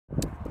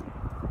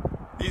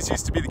These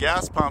used to be the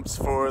gas pumps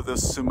for the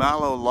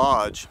Sumalo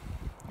Lodge.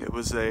 It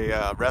was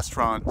a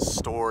restaurant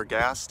store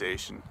gas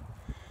station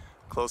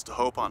close to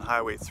Hope on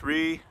Highway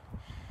 3.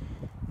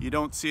 You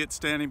don't see it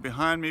standing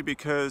behind me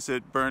because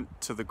it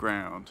burnt to the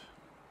ground.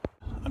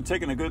 I'm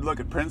taking a good look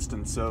at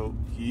Princeton so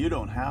you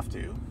don't have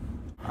to.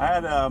 I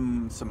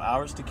had some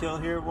hours to kill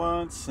here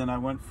once, and I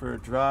went for a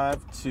drive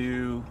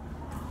to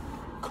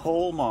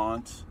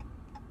Colmont,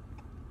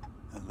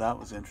 and that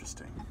was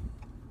interesting.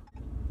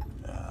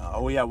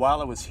 Oh yeah,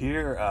 while I was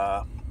here,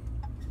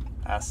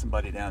 asked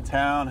somebody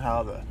downtown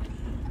how the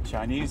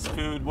Chinese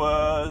food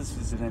was.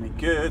 Is it any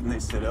good? And they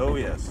said, oh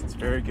yes, it's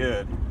very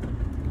good.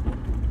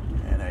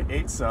 And I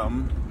ate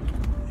some,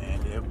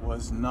 and it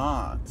was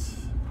not.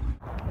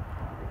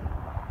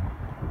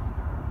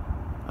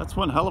 That's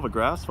one hell of a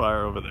grass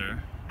fire over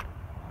there.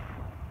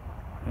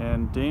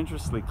 And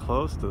dangerously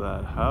close to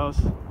that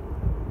house.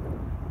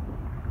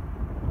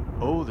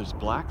 Oh, there's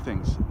black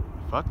things.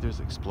 Fuck, there's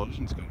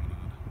explosions going on.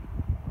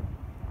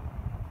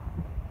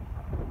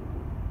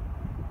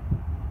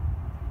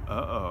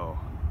 Uh-oh.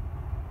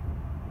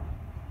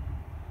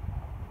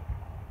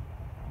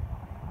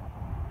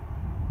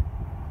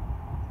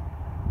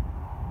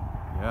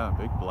 Yeah,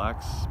 big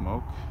black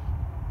smoke.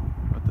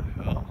 What the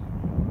hell?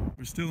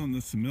 We're still in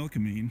the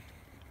Similkameen.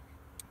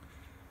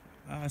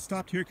 I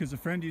stopped here because a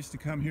friend used to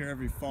come here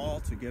every fall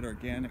to get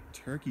organic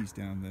turkeys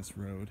down this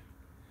road.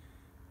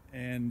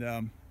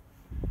 And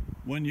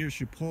one year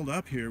she pulled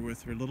up here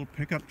with her little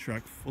pickup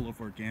truck full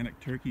of organic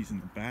turkeys in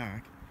the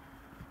back.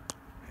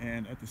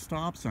 And at the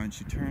stop sign,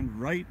 she turned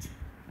right,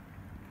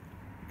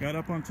 got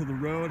up onto the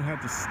road,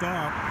 had to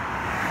stop.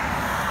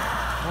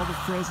 All the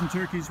frozen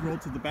turkeys rolled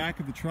to the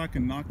back of the truck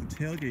and knocked the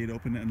tailgate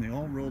open, and they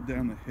all rolled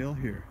down the hill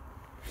here.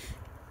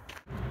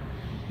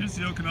 Here's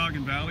the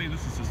Okanagan Valley.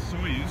 This is a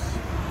Soyuz.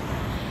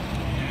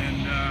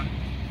 And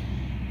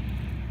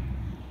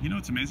you know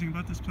what's amazing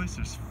about this place?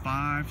 There's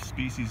 5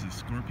 species of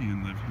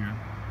scorpion live here.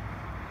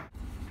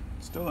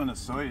 Still in a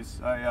Soyuz.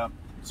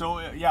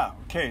 Yeah,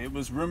 okay, it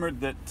was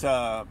rumored that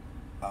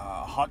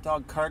a hot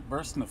dog cart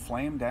burst into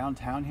flame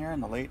downtown here in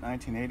the late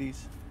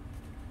 1980s.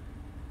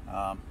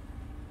 That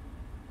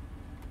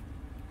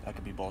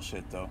could be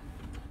bullshit though.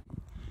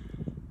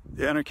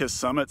 The Anarchist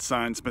Summit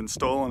sign's been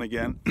stolen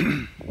again.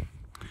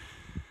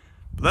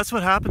 But that's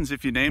what happens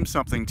if you name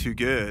something too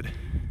good.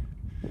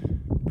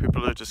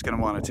 People are just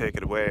gonna want to take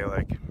it away,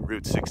 like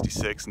Route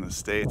 66 in the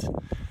States.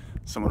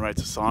 Someone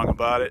writes a song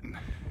about it, and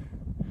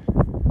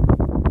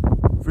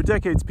for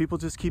decades people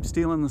just keep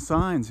stealing the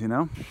signs, you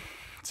know?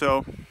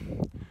 So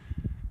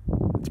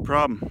it's a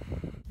problem.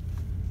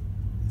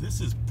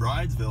 This is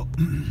Bridesville.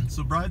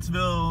 So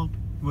Bridesville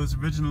was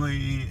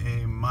originally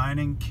a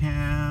mining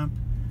camp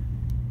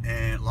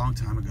a long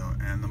time ago,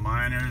 and the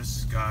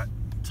miners got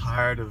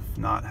tired of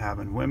not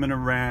having women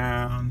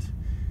around,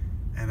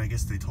 and I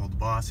guess they told the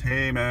boss,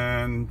 hey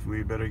man,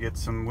 we better get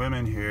some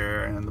women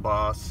here, and the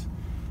boss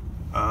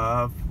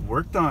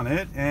worked on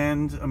it,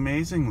 and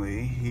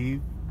amazingly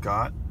he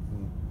got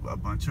a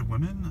bunch of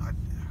women.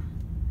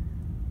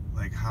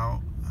 Like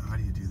how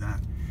do you do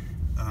that?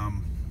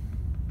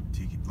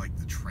 Do you get like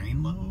the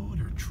train load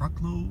or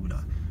truckload?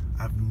 I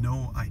have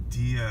no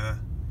idea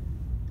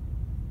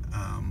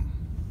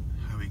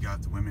how he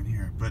got the women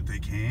here, but they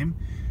came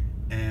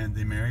and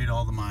they married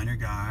all the miner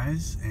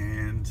guys,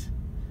 and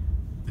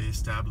they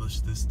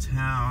established this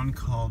town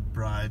called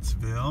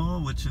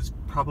Bridesville, which is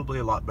probably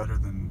a lot better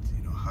than,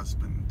 you know,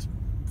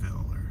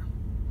 Husbandville or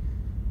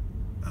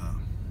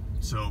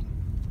so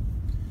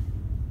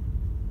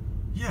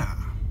yeah.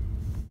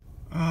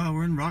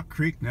 We're in Rock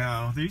Creek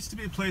now. There used to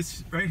be a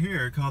place right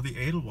here called the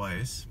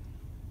Edelweiss,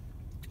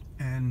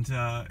 and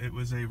it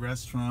was a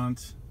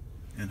restaurant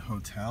and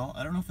hotel.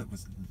 I don't know if it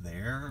was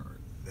there or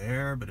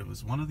there, but it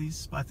was one of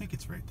these. I think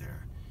it's right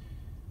there.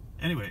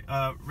 Anyway,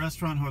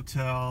 restaurant,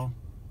 hotel.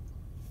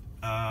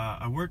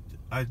 I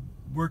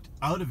worked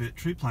out of it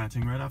tree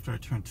planting right after I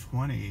turned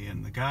 20,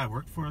 and the guy I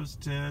worked for is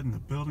dead, and the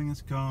building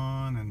is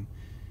gone, and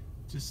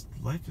just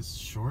life is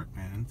short,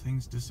 man.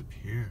 Things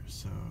disappear.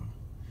 So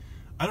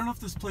I don't know if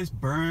this place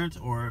burnt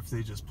or if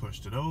they just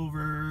pushed it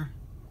over,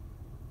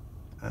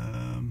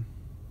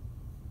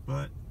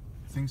 but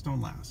things don't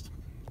last.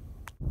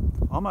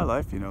 All my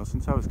life, you know,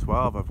 since I was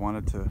 12, I've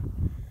wanted to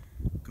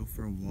go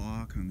for a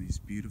walk on these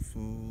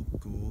beautiful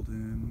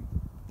golden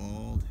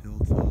bald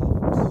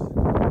hilltops,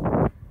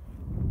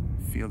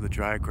 feel the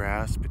dry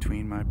grass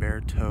between my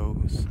bare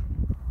toes.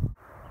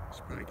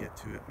 Should probably get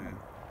to it, man.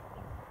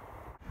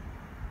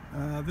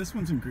 This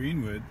one's in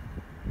Greenwood,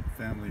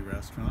 family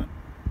restaurant.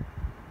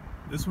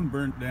 This one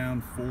burnt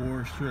down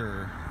for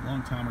sure a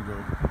long time ago,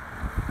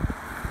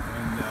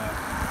 and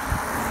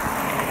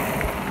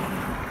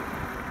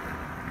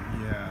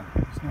yeah,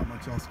 there's not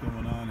much else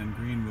going on in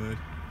Greenwood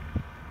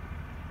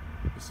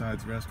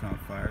besides restaurant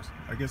fires.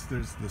 I guess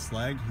there's the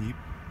slag heap.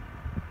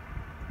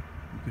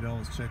 You could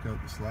always check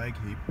out the slag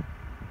heap.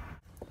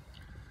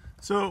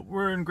 So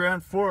we're in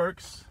Grand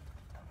Forks,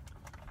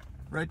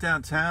 right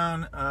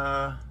downtown,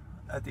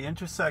 at the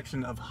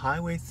intersection of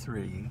Highway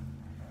 3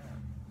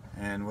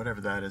 and whatever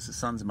that is. The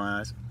sun's in my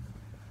eyes.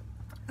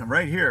 And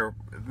right here,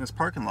 in this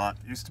parking lot,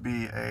 used to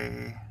be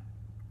a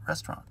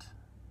restaurant.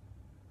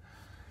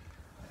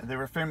 And they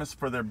were famous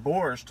for their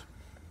borscht.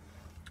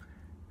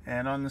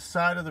 And on the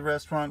side of the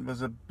restaurant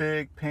was a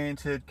big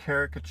painted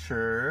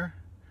caricature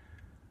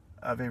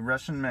of a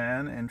Russian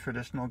man in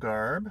traditional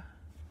garb.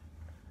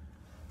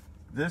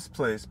 This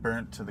place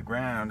burnt to the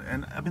ground.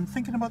 And I've been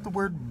thinking about the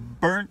word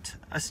burnt.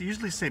 I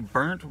usually say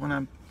burnt when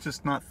I'm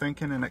just not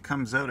thinking, and it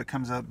comes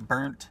out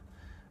burnt.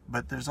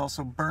 But there's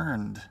also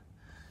burned.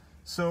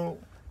 So,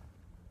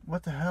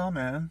 what the hell,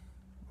 man?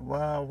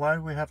 Wow, why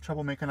do we have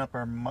trouble making up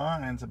our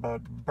minds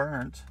about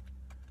burnt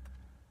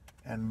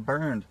and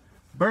burned?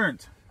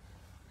 Burnt.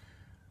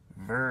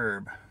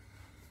 Verb.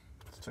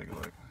 Let's take a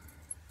look.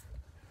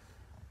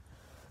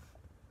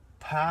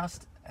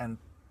 Past and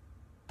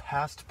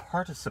past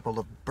participle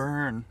of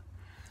burn.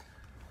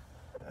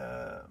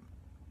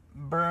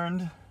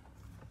 Burned.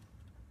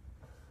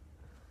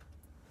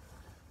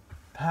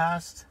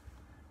 Past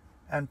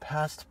and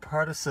past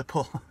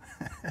participle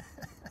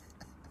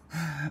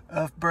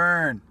of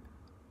burn.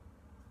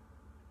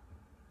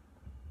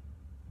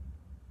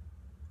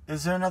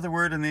 Is there another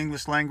word in the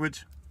English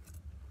language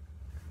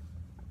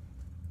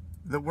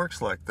that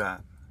works like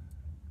that?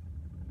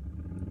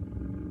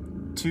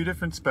 Two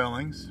different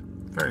spellings,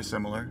 very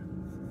similar.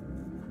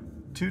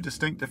 Two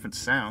distinct different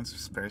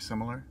sounds, very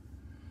similar.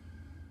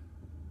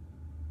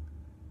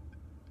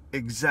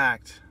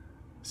 Exact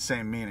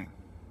same meaning.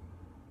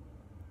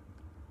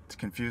 It's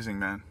confusing,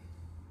 man.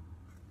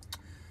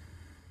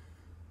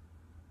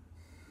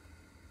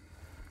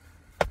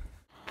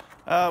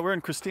 We're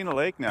in Christina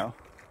Lake now.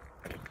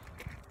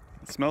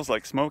 It smells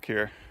like smoke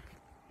here.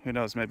 Who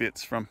knows, maybe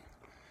it's from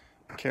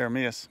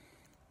Carameus.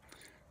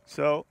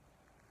 So,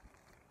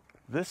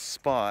 this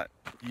spot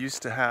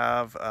used to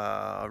have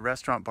a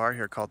restaurant bar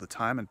here called the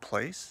Time and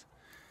Place,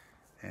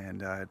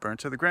 and it burned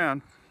to the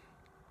ground.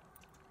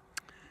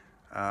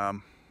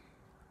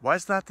 Why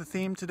is that the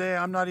theme today?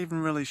 I'm not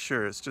even really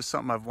sure. It's just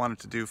something I've wanted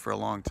to do for a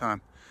long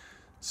time.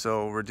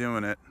 So we're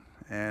doing it,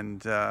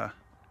 and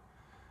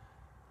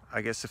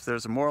I guess if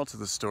there's a moral to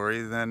the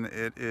story, then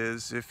it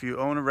is if you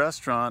own a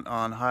restaurant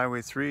on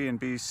Highway 3 in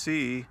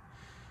BC,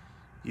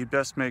 you'd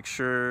best make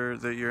sure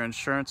that your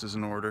insurance is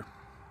in order.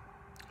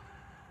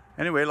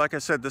 Anyway, like I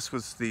said, this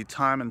was the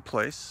time and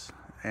place,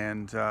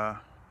 and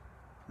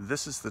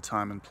this is the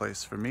time and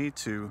place for me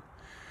to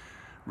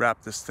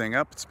wrap this thing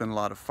up. It's been a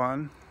lot of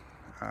fun.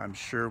 I'm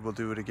sure we'll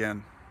do it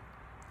again.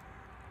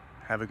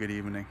 Have a good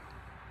evening.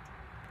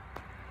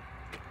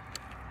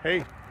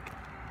 Hey,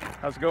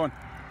 how's it going?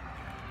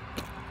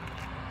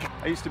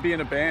 I used to be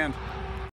in a band.